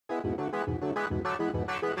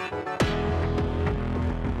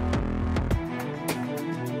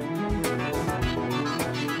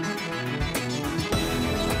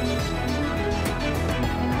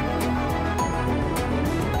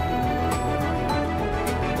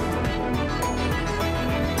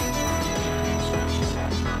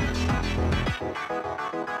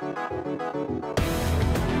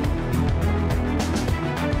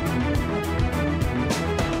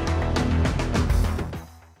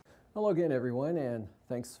Hello again, everyone, and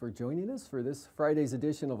thanks for joining us for this Friday's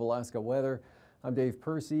edition of Alaska Weather. I'm Dave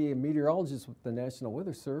Percy, a meteorologist with the National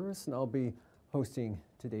Weather Service, and I'll be hosting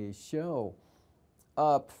today's show.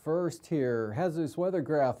 Up first here, hazardous weather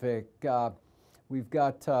graphic. We've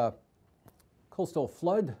got coastal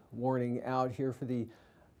flood warning out here for the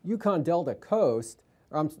Yukon Delta coast.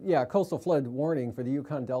 Coastal flood warning for the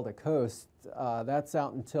Yukon Delta coast. That's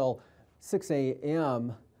out until 6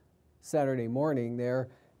 a.m. Saturday morning there.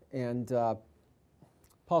 And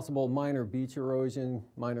possible minor beach erosion,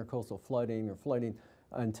 minor coastal flooding or flooding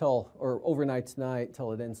overnight tonight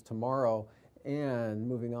till it ends tomorrow. And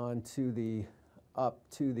moving on to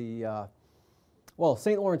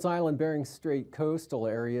St. Lawrence Island, Bering Strait coastal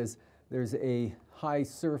areas, there's a high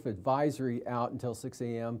surf advisory out until 6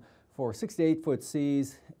 a.m. for 6 to 8 foot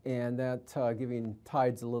seas, and that giving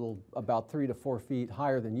tides about 3 to 4 feet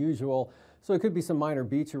higher than usual. So it could be some minor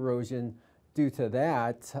beach erosion due to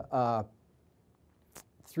that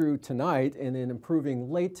through tonight, and then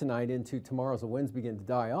improving late tonight into tomorrow as the winds begin to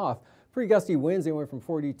die off. Pretty gusty winds, they went from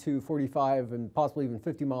 40 to 45 and possibly even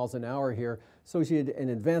 50 miles an hour here, associated in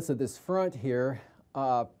advance of this front here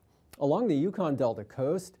along the Yukon Delta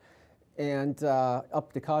coast and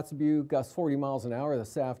up to Kotzebue, gusts 40 miles an hour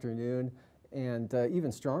this afternoon, and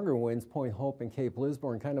even stronger winds, Point Hope and Cape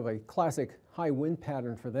Lisburne, kind of a classic high wind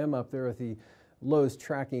pattern for them up there with the lows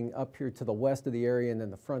tracking up here to the west of the area, and then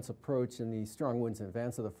the front's approach and the strong winds in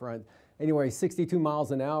advance of the front. Anyway, 62 miles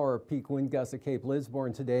an hour peak wind gusts at Cape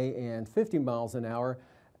Lisburne today, and 50 miles an hour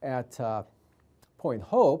at Point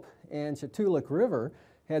Hope. And Chatulik River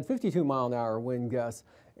had 52 mile an hour wind gusts.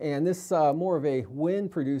 And this more of a wind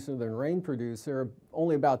producer than rain producer,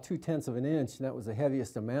 only about 2/10 of an inch, and that was the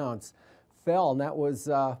heaviest amounts fell. And that was,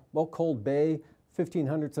 Cold Bay,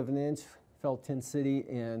 0.15 of an inch, fell Tin City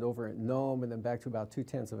and over at Nome, and then back to about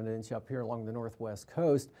 2/10 of an inch up here along the northwest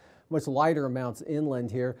coast. Much lighter amounts inland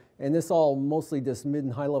here, and this all mostly just mid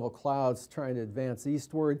and high level clouds trying to advance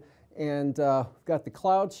eastward. And got the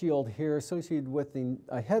cloud shield here associated with on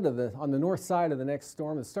the north side of the next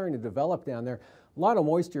storm that's starting to develop down there. A lot of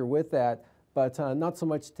moisture with that, but not so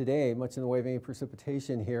much today, much in the way of any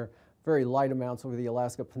precipitation here. Very light amounts over the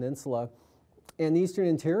Alaska Peninsula. And the eastern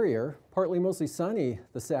interior, partly mostly sunny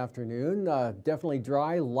this afternoon. Definitely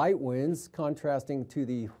dry, light winds, contrasting to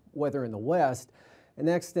the weather in the west. And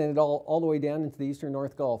that extended all the way down into the eastern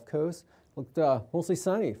North Gulf Coast. Looked mostly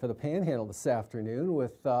sunny for the Panhandle this afternoon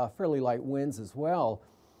with fairly light winds as well.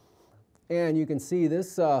 And you can see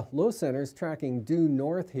this low center is tracking due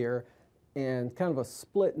north here, and kind of a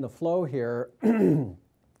split in the flow here. And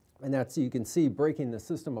that's, you can see, breaking the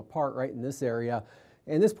system apart right in this area.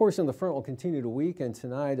 And this portion of the front will continue to weaken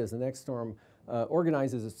tonight as the next storm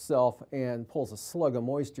organizes itself and pulls a slug of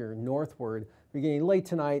moisture northward beginning late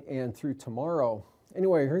tonight and through tomorrow.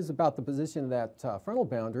 Anyway, here's about the position of that frontal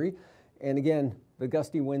boundary. And again, the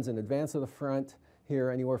gusty winds in advance of the front here,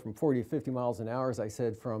 anywhere from 40 to 50 miles an hour, as I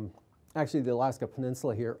said, from actually the Alaska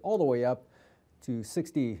Peninsula here all the way up to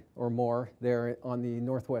 60 or more there on the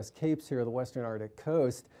northwest capes here, the western Arctic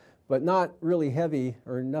coast. But not really heavy,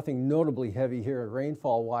 or nothing notably heavy here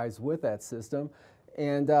rainfall-wise with that system.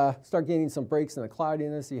 And start gaining some breaks in the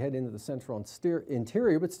cloudiness. You head into the central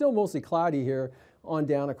interior, but still mostly cloudy here on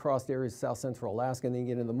down across the areas of south central Alaska. And then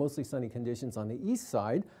you get into mostly sunny conditions on the east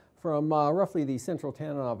side from roughly the central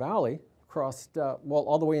Tanana Valley across,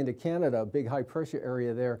 all the way into Canada, a big high pressure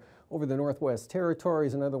area there over the Northwest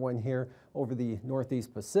Territories, another one here over the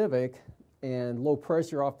Northeast Pacific, and low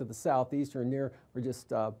pressure off to the southeast or near or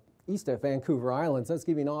just east of Vancouver Islands. That's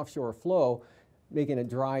giving offshore flow, making it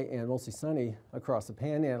dry and mostly sunny across the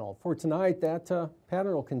Panhandle. For tonight, that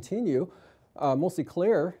pattern will continue, mostly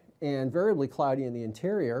clear and variably cloudy in the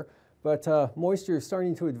interior, but moisture is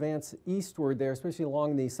starting to advance eastward there, especially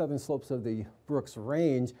along the southern slopes of the Brooks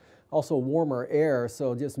Range. Also warmer air,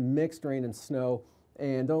 so just mixed rain and snow,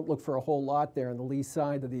 and don't look for a whole lot there on the lee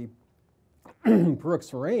side of the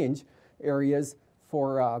Brooks Range areas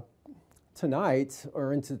for tonight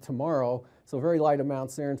or into tomorrow. So very light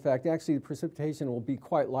amounts there. In fact, actually the precipitation will be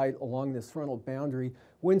quite light along this frontal boundary.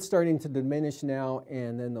 Winds starting to diminish now,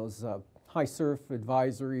 and then those high surf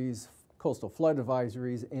advisories, coastal flood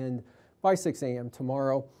advisories end by 6 a.m.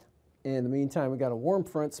 tomorrow. In the meantime, we got a warm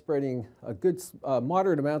front spreading a good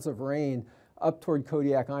moderate amounts of rain up toward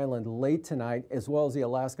Kodiak Island late tonight, as well as the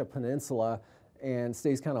Alaska Peninsula, and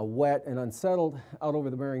stays kind of wet and unsettled out over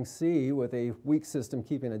the Bering Sea with a weak system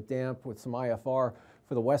keeping it damp with some IFR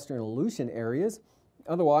for the western Aleutian areas.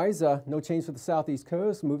 Otherwise, no change for the southeast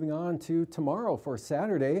coast. Moving on to tomorrow for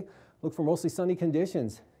Saturday, look for mostly sunny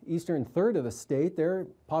conditions. Eastern third of the state there,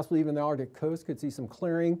 possibly even the Arctic coast could see some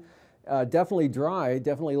clearing. Definitely dry,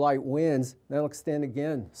 definitely light winds. That'll extend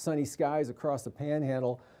again. Sunny skies across the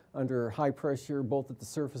panhandle under high pressure both at the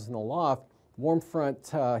surface and aloft. Warm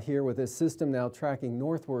front here with this system now tracking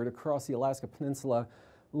northward across the Alaska Peninsula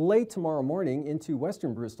late tomorrow morning into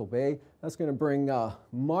western Bristol Bay. That's going to bring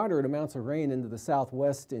moderate amounts of rain into the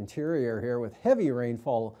southwest interior here with heavy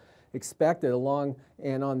rainfall expected along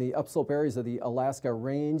and on the upslope areas of the Alaska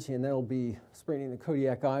Range, and that'll be spreading the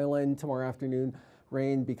Kodiak Island tomorrow afternoon.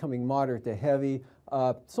 Rain becoming moderate to heavy,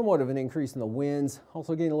 somewhat of an increase in the winds.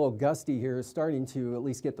 Also getting a little gusty here, starting to at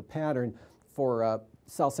least get the pattern for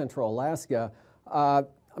south central Alaska.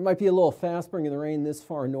 It might be a little fast bringing the rain this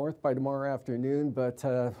far north by tomorrow afternoon, but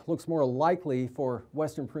looks more likely for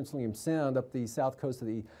western Prince William Sound up the south coast of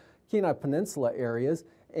the Kenai Peninsula areas,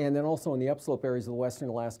 and then also in the upslope areas of the western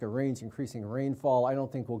Alaska Range, increasing rainfall. I don't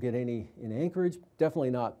think we'll get any in Anchorage,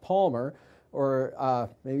 definitely not Palmer, or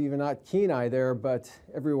maybe even not Kenai there, but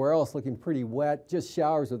everywhere else looking pretty wet. Just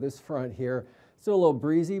showers with this front here. Still a little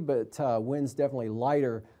breezy, but winds definitely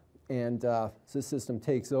lighter. And so this system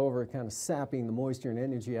takes over, kind of sapping the moisture and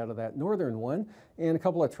energy out of that northern one. And a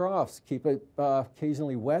couple of troughs keep it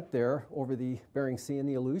occasionally wet there over the Bering Sea and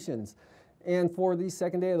the Aleutians. And for the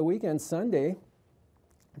second day of the weekend, Sunday,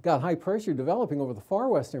 got high pressure developing over the far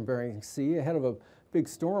western Bering Sea ahead of a big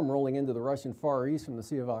storm rolling into the Russian Far East from the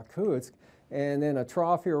Sea of AKwx. And then a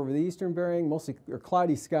trough here over the eastern Bering, mostly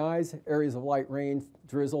cloudy skies, areas of light rain,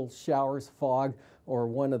 drizzle, showers, fog, or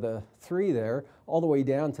one of the three there, all the way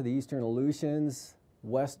down to the eastern Aleutians,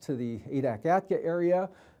 west to the Adak-Atka area.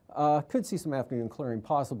 Could see some afternoon clearing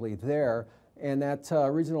possibly there. And that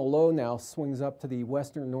regional low now swings up to the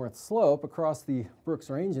western north slope across the Brooks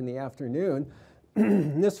Range in the afternoon.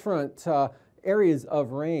 This front, areas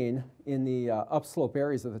of rain in the upslope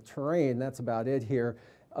areas of the terrain, that's about it here.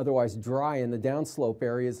 Otherwise dry in the downslope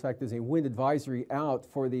areas. In fact, there's a wind advisory out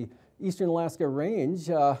for the eastern Alaska Range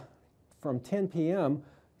from 10 p.m.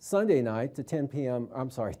 Sunday night to 10 p.m.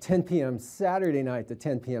 10 p.m. Saturday night to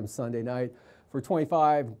 10 p.m. Sunday night for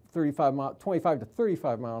 25 to 35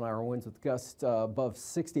 mile an hour winds with gusts above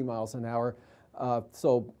 60 miles an hour.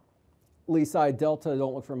 So lee side delta,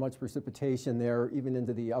 don't look for much precipitation there, even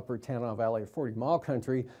into the upper Tanana Valley of 40 Mile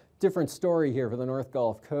Country. Different story here for the North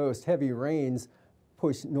Gulf Coast. Heavy rains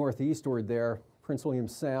push northeastward there, Prince William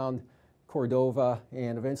Sound, Cordova,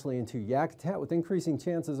 and eventually into Yakutat with increasing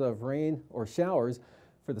chances of rain or showers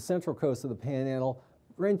for the central coast of the Panhandle.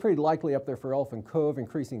 Rain pretty likely up there for Elephant Cove,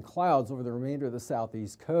 increasing clouds over the remainder of the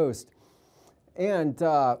southeast coast. And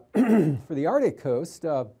for the Arctic coast,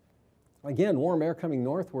 again, warm air coming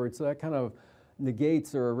northward, so that kind of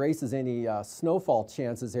negates or erases any snowfall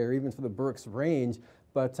chances there, even for the Brooks Range.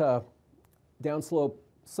 But downslope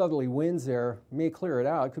southerly winds there may clear it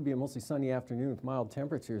out. It could be a mostly sunny afternoon with mild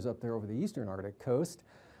temperatures up there over the eastern Arctic coast.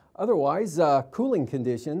 Otherwise, cooling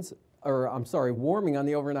conditions, warming on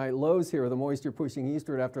the overnight lows here with the moisture pushing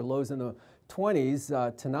eastward after lows in the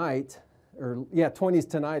 20s tonight. 20s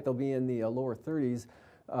tonight. They'll be in the lower 30s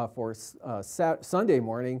for Sunday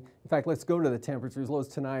morning. In fact, let's go to the temperatures. Lows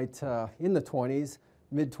tonight in the 20s,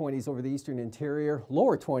 mid-20s over the eastern interior,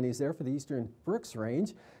 lower 20s there for the eastern Brooks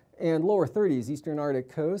Range, and lower 30s eastern Arctic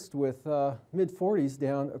coast with mid-40s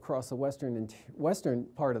down across the western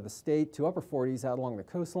part of the state to upper 40s out along the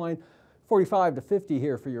coastline. 45 to 50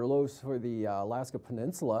 here for your lows for the Alaska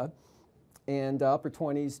Peninsula, and upper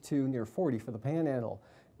 20s to near 40 for the Panhandle.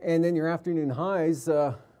 And then your afternoon highs,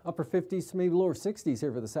 upper 50s to maybe lower 60s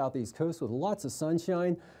here for the southeast coast with lots of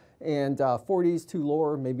sunshine, and 40s to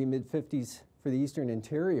lower, maybe mid-50s for the eastern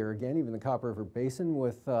interior. Again, even the Copper River Basin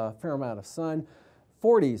with a fair amount of sun.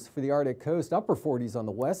 40s for the Arctic coast, upper 40s on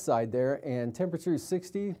the west side there, and temperatures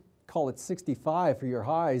 60, call it 65 for your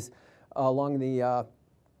highs along the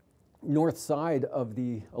north side of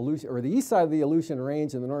the Aleutian, or the east side of the Aleutian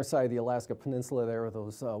Range and the north side of the Alaska Peninsula there with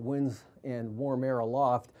those winds and warm air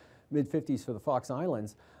aloft, mid-50s for the Fox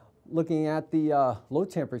Islands. Looking at the low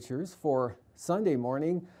temperatures for Sunday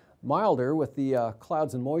morning, milder with the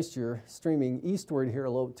clouds and moisture streaming eastward here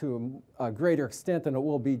to a greater extent than it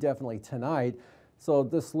will be definitely tonight. So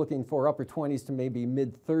this looking for upper 20s to maybe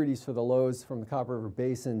mid-30s for the lows from the Copper River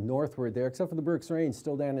Basin northward there, except for the Brooks Range,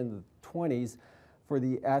 still down in the 20s for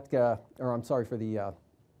the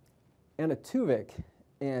Anaktuvik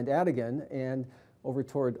and Adigan and over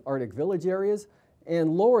toward Arctic Village areas,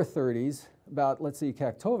 and lower 30s, about, let's see,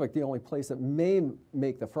 Kaktovik, the only place that may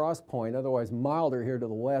make the frost point, otherwise milder here to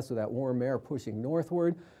the west with that warm air pushing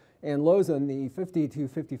northward, and lows in the 50 to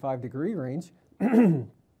 55 degree range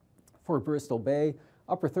for Bristol Bay,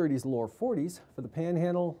 upper 30s, lower 40s for the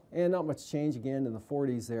Panhandle, and not much change again in the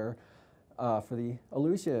 40s there for the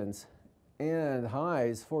Aleutians. And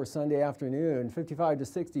highs for Sunday afternoon, 55 to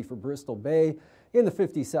 60 for Bristol Bay, in the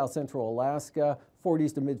 50s south central Alaska,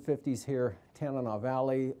 40s to mid 50s here, Tanana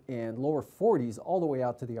Valley, and lower 40s all the way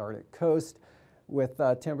out to the Arctic coast, with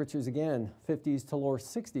temperatures again 50s to lower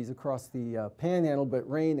 60s across the Panhandle, but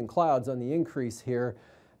rain and clouds on the increase here,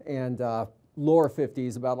 and lower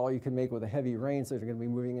 50s, about all you can make with a heavy rain, so they're going to be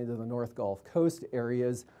moving into the North Gulf Coast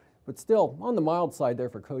areas, but still on the mild side there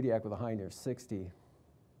for Kodiak with a high near 60.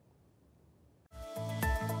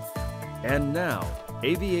 And now,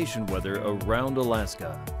 aviation weather around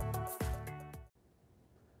Alaska.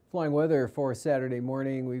 Flying weather for Saturday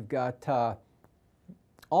morning, we've got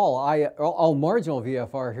all marginal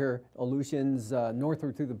VFR here, Aleutians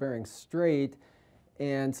northward through the Bering Strait,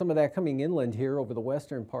 and some of that coming inland here over the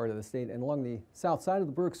western part of the state and along the south side of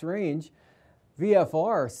the Brooks Range.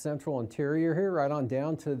 VFR, central interior here, right on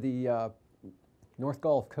down to the North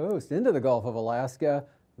Gulf Coast, into the Gulf of Alaska.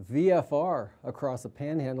 VFR across the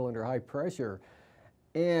Panhandle under high pressure.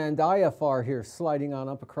 And IFR here sliding on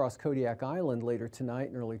up across Kodiak Island later tonight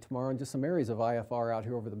and early tomorrow, and just some areas of IFR out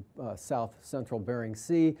here over the south central Bering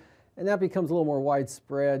Sea. And that becomes a little more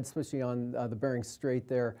widespread, especially on the Bering Strait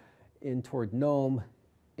there in toward Nome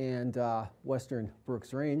and western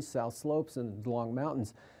Brooks Range, south slopes and Long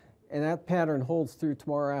Mountains. And that pattern holds through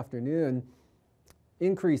tomorrow afternoon.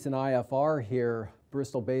 Increase in IFR here,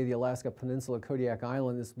 Bristol Bay, the Alaska Peninsula, Kodiak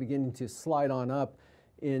Island is beginning to slide on up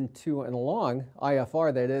into and along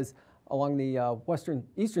IFR, that is, along the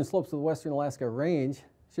eastern slopes of the western Alaska Range.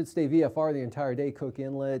 Should stay VFR the entire day, Cook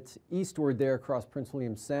Inlet, eastward there across Prince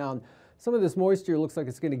William Sound. Some of this moisture looks like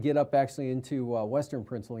it's going to get up actually into western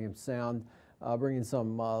Prince William Sound, bringing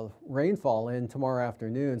some rainfall in tomorrow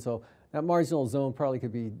afternoon. So that marginal zone probably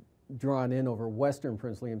could be drawn in over western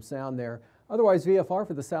Prince William Sound there. Otherwise, VFR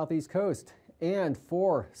for the southeast coast. And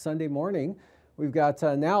for Sunday morning, we've got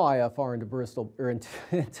now IFR into Bristol, or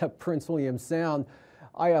into Prince William Sound,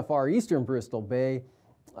 IFR eastern Bristol Bay,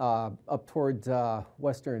 up toward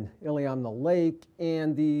western Iliamna Lake,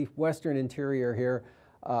 and the western interior here,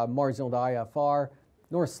 marginal to IFR.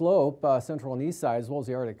 North Slope, central and east side, as well as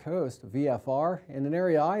the Arctic coast, VFR, and an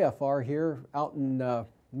area IFR here out in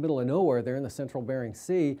middle of nowhere there in the central Bering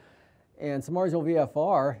Sea, and some marginal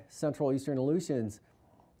VFR, central eastern Aleutians.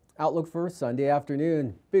 Outlook for Sunday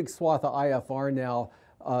afternoon, big swath of IFR now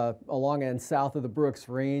along and south of the Brooks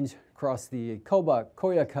Range, across the Kobuk,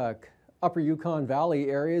 Koyukuk, upper Yukon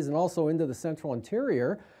Valley areas, and also into the central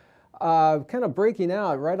interior. Kind of breaking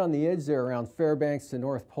out right on the edge there around Fairbanks to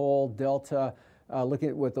North Pole, Delta, looking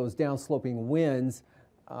at with those downsloping winds.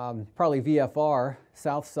 Probably VFR,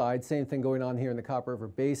 south side, same thing going on here in the Copper River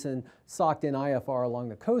Basin, socked in IFR along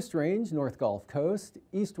the Coast Range, North Gulf Coast,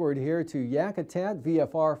 eastward here to Yakutat,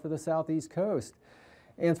 VFR for the southeast coast.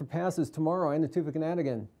 And for passes tomorrow, Anaktuvik and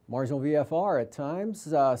Adigan, marginal VFR at times,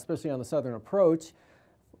 especially on the southern approach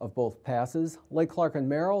of both passes. Lake Clark and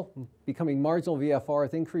Merrill becoming marginal VFR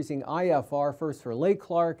with increasing IFR first for Lake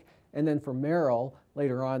Clark and then for Merrill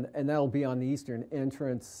later on, and that'll be on the eastern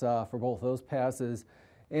entrance for both those passes.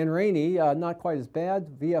 And rainy, not quite as bad.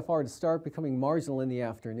 VFR to start, becoming marginal in the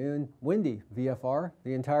afternoon. Windy, VFR,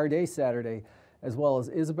 the entire day Saturday, as well as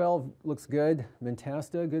Isabel looks good.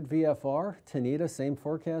 Mentasta, good VFR. Tanita, same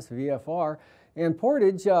forecast, VFR. And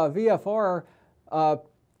Portage, VFR,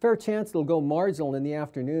 fair chance it'll go marginal in the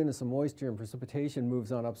afternoon as some moisture and precipitation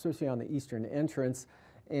moves on up, especially on the eastern entrance.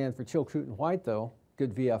 And for Chilkoot and White, though,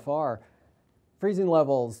 good VFR. Freezing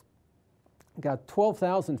levels, got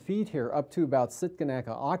 12,000 feet here up to about Sitkanaka,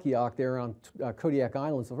 Akiak there on Kodiak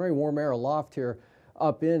Island. So very warm air aloft here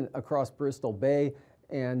up in across Bristol Bay,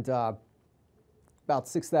 and about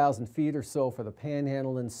 6,000 feet or so for the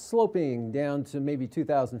Panhandle, and sloping down to maybe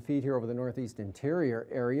 2,000 feet here over the northeast interior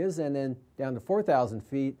areas, and then down to 4,000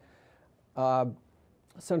 feet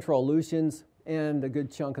central Aleutians and a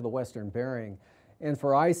good chunk of the western Bering. And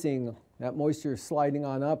for icing, that moisture sliding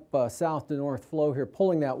on up south to north flow here,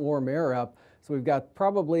 pulling that warm air up. So we've got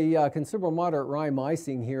probably considerable moderate rime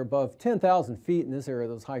icing here above 10,000 feet in this area,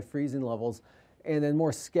 those high freezing levels, and then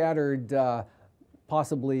more scattered,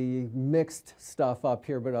 possibly mixed stuff up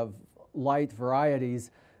here, but of light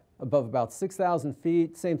varieties above about 6,000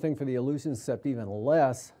 feet. Same thing for the Aleutians, except even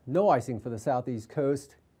less. No icing for the southeast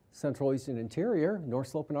coast. central eastern interior, North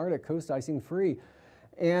Slope and Arctic coast icing free.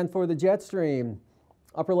 And for the jet stream,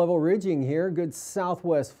 upper level ridging here, good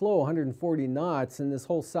southwest flow, 140 knots, and this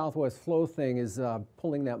whole southwest flow thing is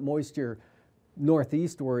pulling that moisture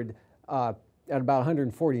northeastward at about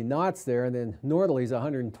 140 knots there, and then northerlies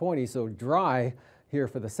 120, so dry here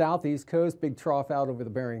for the southeast coast. Big trough out over the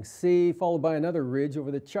Bering Sea, followed by another ridge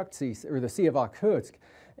over the Chukchi, or the Sea of Okhotsk.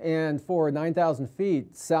 And for 9,000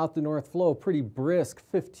 feet, south to north flow, pretty brisk,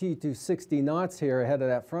 50 to 60 knots here ahead of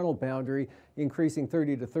that frontal boundary, increasing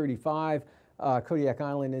 30 to 35, Kodiak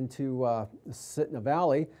Island into Sitna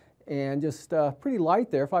Valley. And just pretty light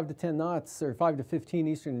there, 5 to 10 knots, or 5 to 15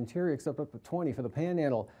 eastern interior, except up to 20 for the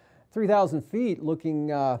Panhandle. 3,000 feet, looking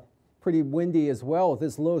pretty windy as well, with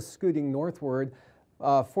this low scooting northward.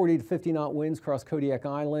 40 to 50 knot winds across Kodiak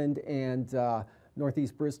Island and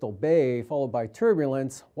northeast Bristol Bay, followed by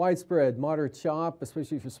turbulence, widespread moderate chop,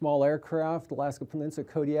 especially for small aircraft, Alaska Peninsula,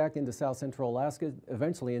 Kodiak into south central Alaska,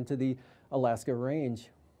 eventually into the Alaska Range.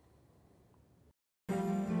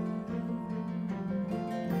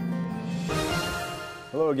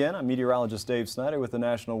 Hello again, I'm meteorologist Dave Snider with the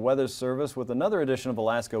National Weather Service with another edition of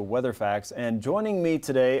Alaska Weather Facts. And joining me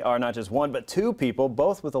today are not just one, but two people,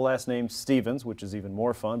 both with the last name Stevens, which is even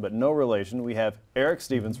more fun, but no relation. We have Eric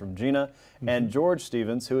Stevens from Dehne and George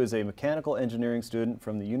Stevens, who is a mechanical engineering student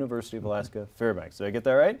from the University of Alaska Fairbanks. Did I get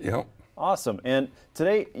that right? Yep. Awesome. And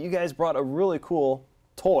today you guys brought a really cool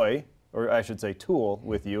toy, or I should say tool,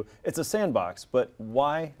 with you. It's a sandbox, but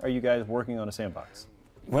why are you guys working on a sandbox?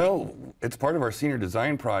 Well, it's part of our senior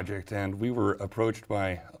design project, and we were approached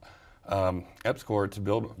by AKwx to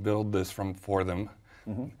build this for them.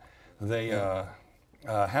 They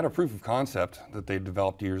had a proof of concept that they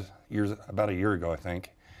developed about a year ago, I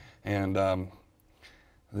think, and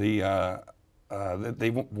they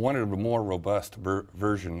wanted a more robust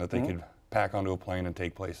version that they could pack onto a plane and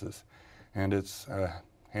take places, and it's a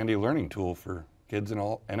handy learning tool for kids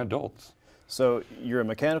and adults. So you're a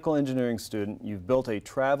mechanical engineering student. You've built a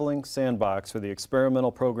traveling sandbox for the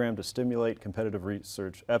experimental program to stimulate competitive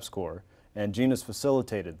research, EPSCoR, and Dehne's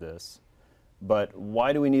facilitated this. But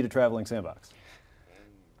why do we need a traveling sandbox?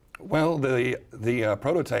 Well, the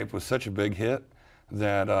prototype was such a big hit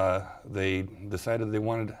that they decided they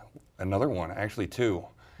wanted another one, actually two,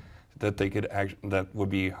 that that would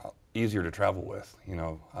be easier to travel with, you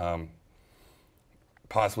know,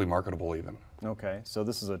 possibly marketable even. Okay, so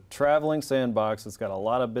this is a traveling sandbox that's got a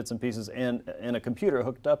lot of bits and pieces and a computer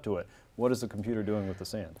hooked up to it. What is the computer doing with the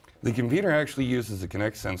sand? The computer actually uses a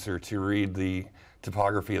Kinect sensor to read the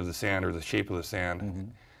topography of the sand or the shape of the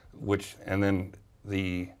sand, and then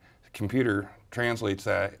the computer translates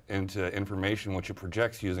that into information which it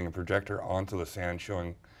projects using a projector onto the sand,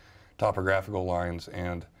 showing topographical lines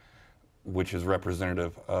and which is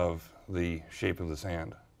representative of the shape of the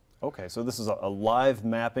sand. Okay, so this is a live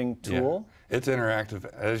mapping tool? Yeah. It's interactive.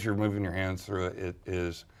 As you're moving your hands through it, it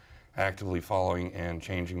is actively following and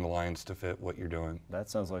changing the lines to fit what you're doing. That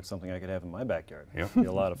sounds like something I could have in my backyard. Yep. It'd be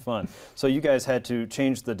a lot of fun. So you guys had to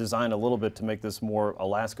change the design a little bit to make this more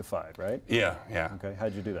Alaska-fied, right? Yeah, yeah. Okay,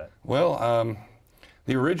 how'd you do that? Well,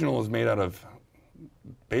 the original was made out of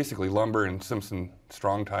basically lumber and Simpson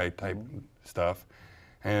strong tie type stuff,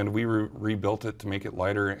 and we rebuilt it to make it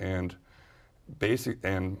lighter and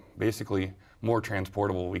basically more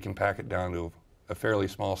transportable. We can pack it down to a fairly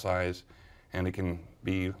small size, and it can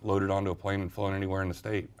be loaded onto a plane and flown anywhere in the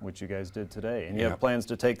state. Which you guys did today. And you have plans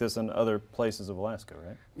to take this in other places of Alaska,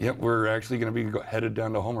 right? Yep, we're actually going to be headed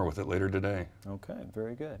down to Homer with it later today. Okay,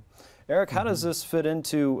 very good. Eric, how does this fit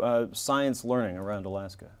into science learning around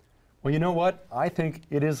Alaska? Well, you know what? I think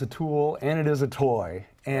it is a tool and it is a toy,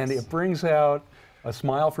 and it brings out a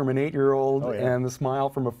smile from an 8-year-old and the smile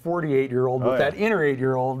from a 48-year-old with that inner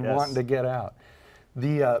 8-year-old wanting to get out.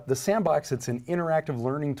 The sandbox, it's an interactive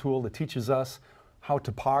learning tool that teaches us how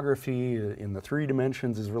topography in the 3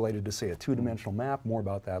 dimensions is related to, say, a 2-dimensional map. More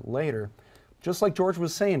about that later. Just like George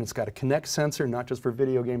was saying, it's got a Kinect sensor, not just for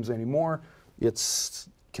video games anymore. It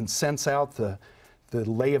can sense out the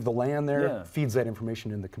lay of the land there, feeds that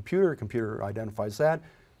information in the computer identifies that,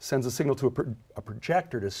 sends a signal to a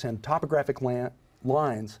projector to send topographic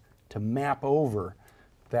lines to map over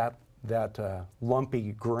that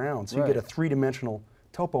lumpy ground. So you get a 3-dimensional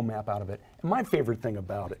topo map out of it. And my favorite thing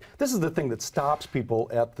about it, this is the thing that stops people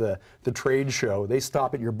at the trade show, they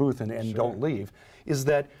stop at your booth and don't leave, is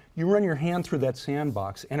that you run your hand through that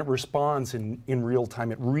sandbox and it responds in real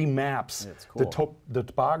time. It remaps the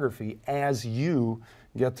topography as you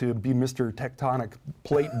get to be Mr. Tectonic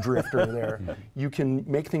Plate Drifter there. You can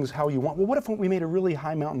make things how you want. Well, what if we made a really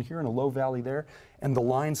high mountain here and a low valley there, and the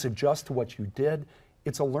lines adjust to what you did,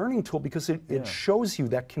 it's a learning tool because it shows you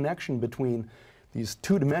that connection between these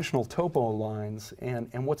two-dimensional topo lines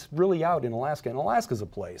and what's really out in Alaska. And Alaska's a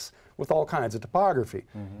place with all kinds of topography.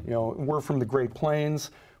 You know, we're from the Great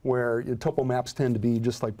Plains, where topo maps tend to be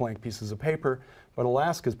just like blank pieces of paper, but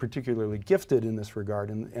Alaska is particularly gifted in this regard,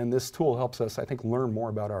 and this tool helps us, I think, learn more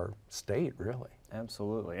about our state, really.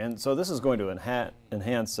 Absolutely. And so this is going to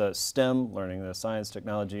enhance STEM learning, the science,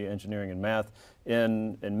 technology, engineering, and math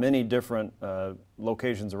in many different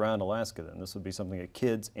locations around Alaska. Then this would be something that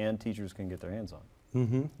kids and teachers can get their hands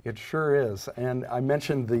on. It sure is. And I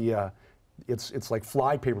mentioned the it's like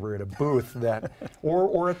flypaper at a booth that,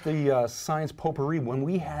 or at the Science Potpourri when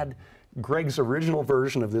we had Greg's original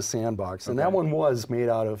version of this sandbox, and that one was made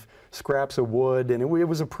out of scraps of wood, and it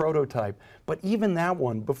was a prototype. But even that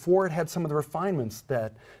one, before it had some of the refinements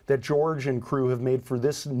that George and crew have made for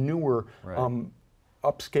this newer,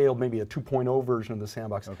 upscaled, maybe a 2.0 version of the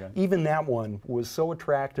sandbox, even that one was so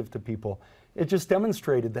attractive to people. It just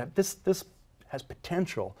demonstrated that this has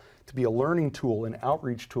potential to be a learning tool, an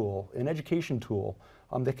outreach tool, an education tool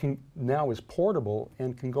that now is portable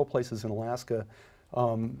and can go places in Alaska.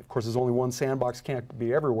 Of course, there's only one sandbox, can't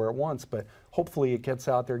be everywhere at once, but hopefully it gets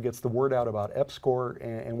out there, gets the word out about EPSCoR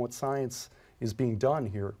and what science is being done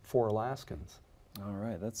here for Alaskans. All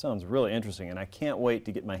right, that sounds really interesting, and I can't wait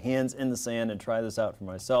to get my hands in the sand and try this out for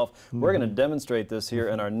myself. We're going to demonstrate this here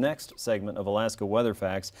in our next segment of Alaska Weather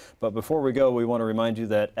Facts, but before we go, we want to remind you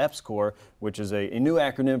that EPSCoR, which is a new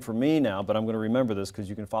acronym for me now, but I'm going to remember this because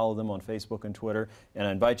you can follow them on Facebook and Twitter, and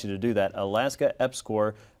I invite you to do that. Alaska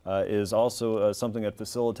EPSCoR is also something that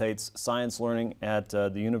facilitates science learning at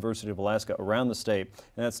the University of Alaska around the state,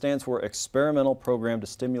 and that stands for Experimental Program to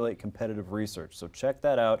Stimulate Competitive Research. So check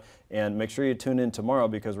that out and make sure you tune in tomorrow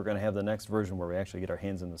because we're going to have the next version where we actually get our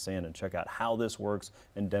hands in the sand and check out how this works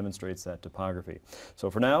and demonstrates that topography. So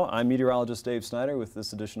for now, I'm meteorologist Dave Snider with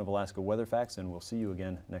this edition of Alaska Weather Facts, and we'll see you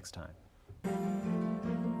again next time.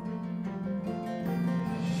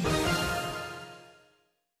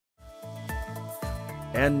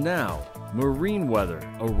 And now, marine weather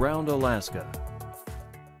around Alaska.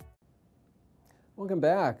 Welcome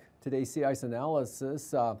back. Today's sea ice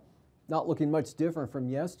analysis, not looking much different from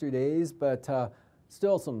yesterday's, but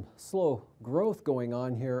still some slow growth going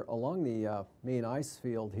on here along the main ice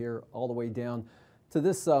field here all the way down to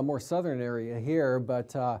this more southern area here,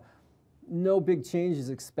 but no big changes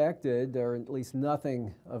expected, or at least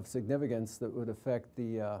nothing of significance that would affect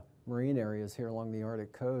the marine areas here along the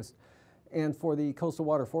Arctic coast. And for the coastal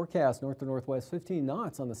water forecast, north to northwest 15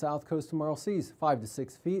 knots on the south coast tomorrow, seas 5 to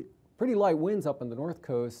 6 feet. Pretty light winds up on the north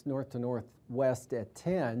coast, north to northwest at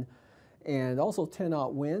 10. And also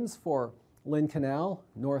 10-knot winds for Lynn Canal,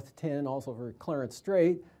 north 10, also for Clarence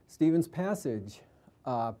Strait. Stevens Passage,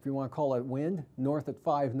 if you want to call it wind, north at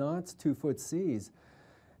 5 knots, 2-foot seas.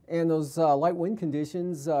 And those light wind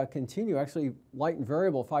conditions continue, actually light and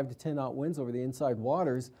variable 5 to 10-knot winds over the inside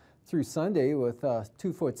waters through Sunday with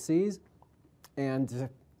 2-foot seas. And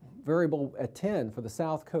variable at 10 for the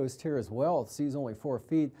south coast here as well. The sea's only 4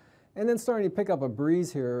 feet. And then starting to pick up a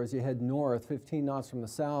breeze here as you head north, 15 knots from the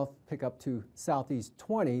south, pick up to southeast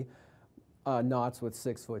 20 knots with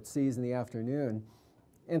 6-foot seas in the afternoon.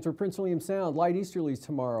 And for Prince William Sound, light easterlies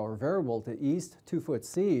tomorrow are variable to east, 2-foot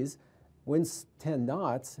seas, winds 10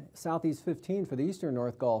 knots, southeast 15 for the eastern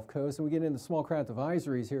North Gulf Coast. And we get into small craft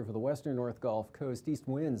advisories here for the western North Gulf Coast, east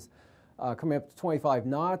winds coming up to 25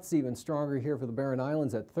 knots, even stronger here for the Barren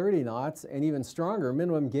Islands at 30 knots, and even stronger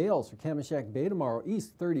minimum gales for Kamishak Bay tomorrow,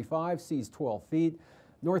 east 35, seas 12 feet,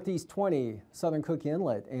 northeast 20, southern Cook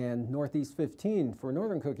Inlet, and northeast 15 for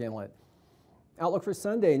northern Cook Inlet. Outlook for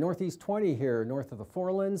Sunday, northeast 20 here, north of the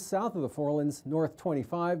Forelands, south of the Forelands, north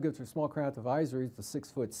 25, good for small craft advisories to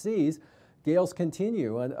 6-foot seas. Gales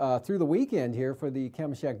continue through the weekend here for the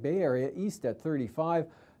Kamishak Bay area, east at 35,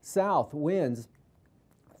 south winds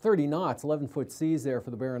 30 knots, 11-foot seas there for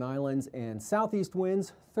the Barren Islands, and southeast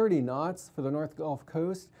winds 30 knots for the North Gulf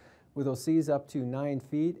Coast with those seas up to 9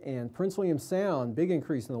 feet. And Prince William Sound, big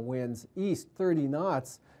increase in the winds, east 30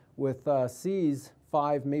 knots with seas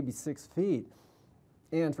 5, maybe 6 feet.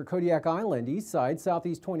 And for Kodiak Island, east side,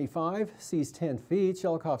 southeast 25, seas 10 feet.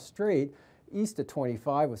 Shelikof Strait, east at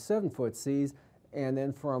 25 with 7-foot seas. And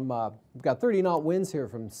then from, we've got 30-knot winds here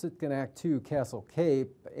from Sitkinak to Castle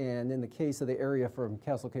Cape. And in the case of the area from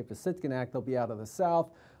Castle Cape to Sitkinak, they'll be out of the south,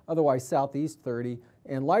 otherwise southeast 30.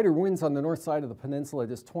 And lighter winds on the north side of the peninsula,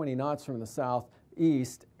 just 20 knots from the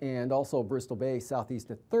southeast, and also Bristol Bay,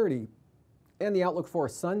 southeast at 30. And the outlook for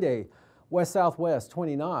Sunday, west-southwest,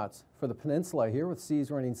 20 knots for the peninsula here, with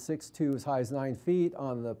seas running 6 to as high as 9 feet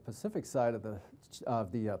on the Pacific side of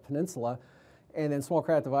the peninsula. And then small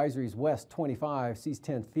craft advisories west 25, seas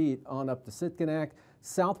 10 feet on up to Sitkinak.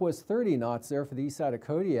 Southwest 30 knots there for the east side of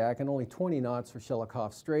Kodiak, and only 20 knots for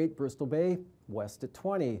Shelikof Strait. Bristol Bay west at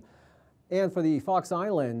 20. And for the Fox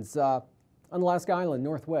Islands, Unalaska Island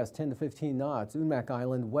northwest 10 to 15 knots. Unmak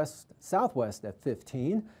Island southwest at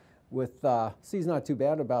 15, with seas not too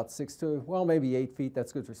bad, about 6 to, well, maybe 8 feet.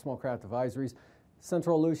 That's good for small craft advisories.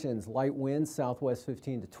 Central Aleutians, light winds, southwest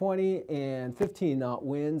 15 to 20, and 15-knot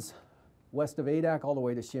winds west of Adak all the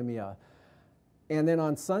way to Shemya. And then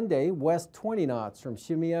on Sunday, west 20 knots from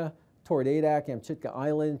Shemya toward Adak, Amchitka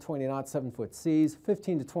Island, 20 knots, 7-foot seas,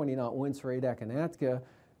 15 to 20-knot winds for Adak and Atka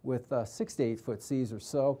with 6 to 8-foot seas or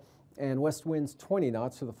so. And west winds 20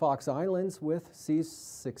 knots for the Fox Islands with seas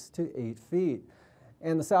 6 to 8 feet.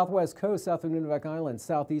 And the southwest coast, south of Nunavak Island,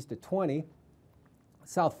 southeast at 20,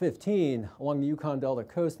 south 15 along the Yukon Delta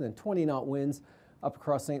coast, and then 20-knot winds up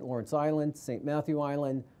across St. Lawrence Island, St. Matthew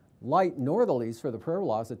Island. Light northerlies for the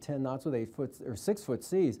Pribilofs at 10 knots with 6-foot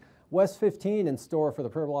seas. West 15 in store for the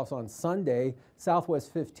Pribilofs on Sunday.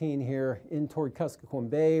 Southwest 15 here in toward Kuskokwim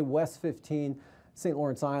Bay. West 15, St.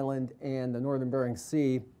 Lawrence Island and the northern Bering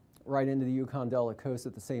Sea right into the Yukon Delta coast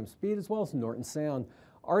at the same speed, as well as Norton Sound.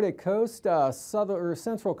 Arctic coast,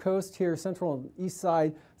 central coast here, central and east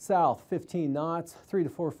side, south 15 knots, 3 to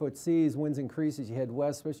 4-foot seas. Winds increase as you head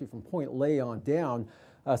west, especially from Point Lay on down.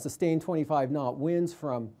 Sustained 25-knot winds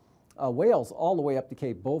from Wales all the way up to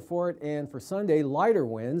Cape Beaufort. And for Sunday, lighter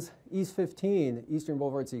winds, east 15, eastern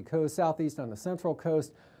Boulevard Sea coast, southeast on the central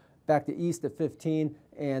coast, back to east at 15,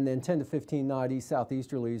 and then 10 to 15 knot east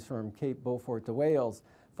southeasterlies from Cape Beaufort to Wales.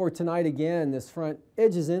 For tonight again, this front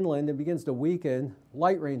edges inland and begins to weaken.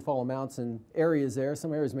 Light rainfall amounts in areas there.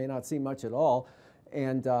 Some areas may not see much at all.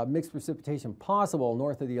 And mixed precipitation possible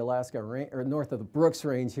north of the north of the Brooks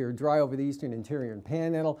Range here, dry over the eastern interior and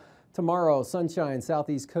Panhandle. Tomorrow, sunshine,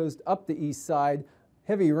 southeast coast up the east side.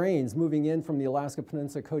 Heavy rains moving in from the Alaska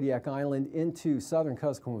Peninsula, Kodiak Island into southern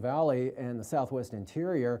Kuskokwim Valley and the southwest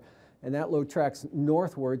interior. And that low tracks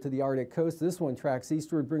northward to the Arctic coast. This one tracks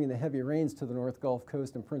eastward, bringing the heavy rains to the North Gulf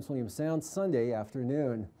Coast and Prince William Sound Sunday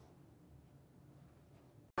afternoon.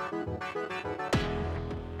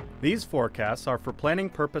 These forecasts are for planning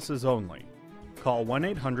purposes only. Call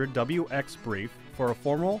 1-800-WX-BRIEF for a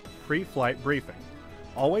formal pre-flight briefing.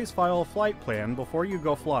 Always file a flight plan before you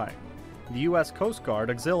go flying. The U.S. Coast Guard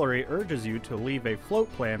Auxiliary urges you to leave a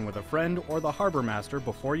float plan with a friend or the harbor master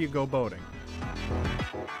before you go boating.